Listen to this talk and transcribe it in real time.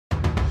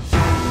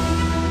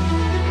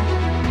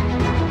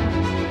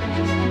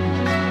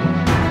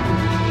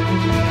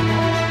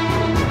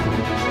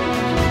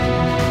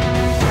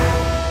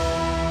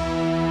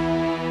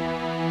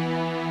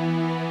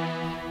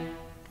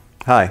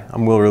Hi,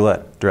 I'm Will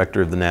Roulette,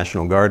 Director of the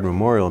National Guard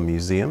Memorial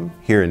Museum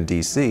here in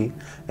DC,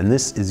 and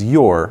this is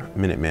your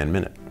Minuteman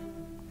Minute.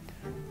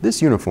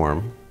 This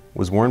uniform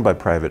was worn by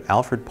Private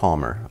Alfred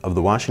Palmer of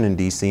the Washington,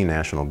 D.C.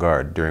 National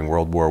Guard during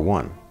World War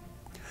I.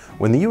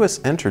 When the U.S.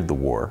 entered the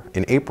war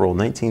in April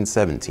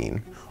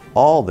 1917,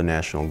 all the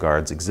National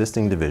Guard's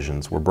existing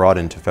divisions were brought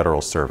into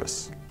federal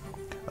service.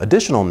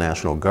 Additional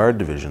National Guard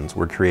divisions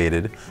were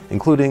created,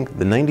 including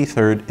the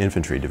 93rd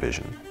Infantry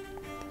Division.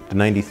 The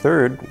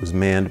 93rd was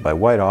manned by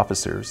white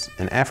officers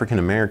and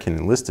African-American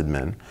enlisted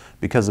men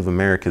because of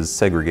America's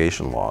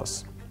segregation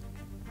laws.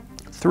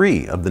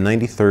 3 of the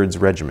 93rd's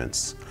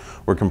regiments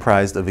were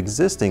comprised of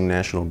existing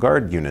National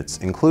Guard units,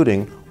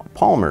 including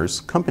Palmer's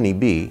Company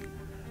B,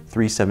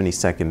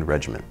 372nd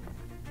Regiment.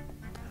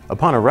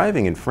 Upon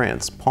arriving in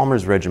France,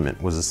 Palmer's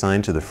regiment was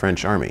assigned to the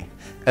French Army,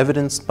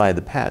 evidenced by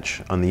the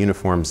patch on the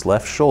uniform's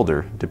left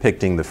shoulder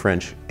depicting the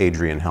French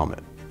Adrian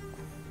helmet.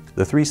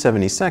 The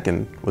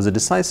 372nd was a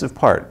decisive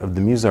part of the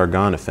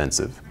Meuse-Argonne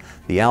offensive,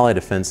 the Allied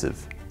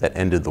offensive that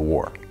ended the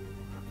war.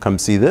 Come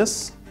see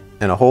this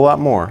and a whole lot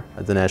more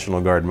at the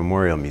National Guard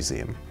Memorial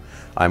Museum.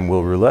 I'm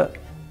Will Roulette,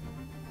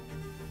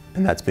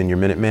 and that's been your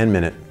Minuteman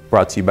Minute,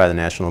 brought to you by the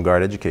National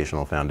Guard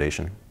Educational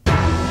Foundation.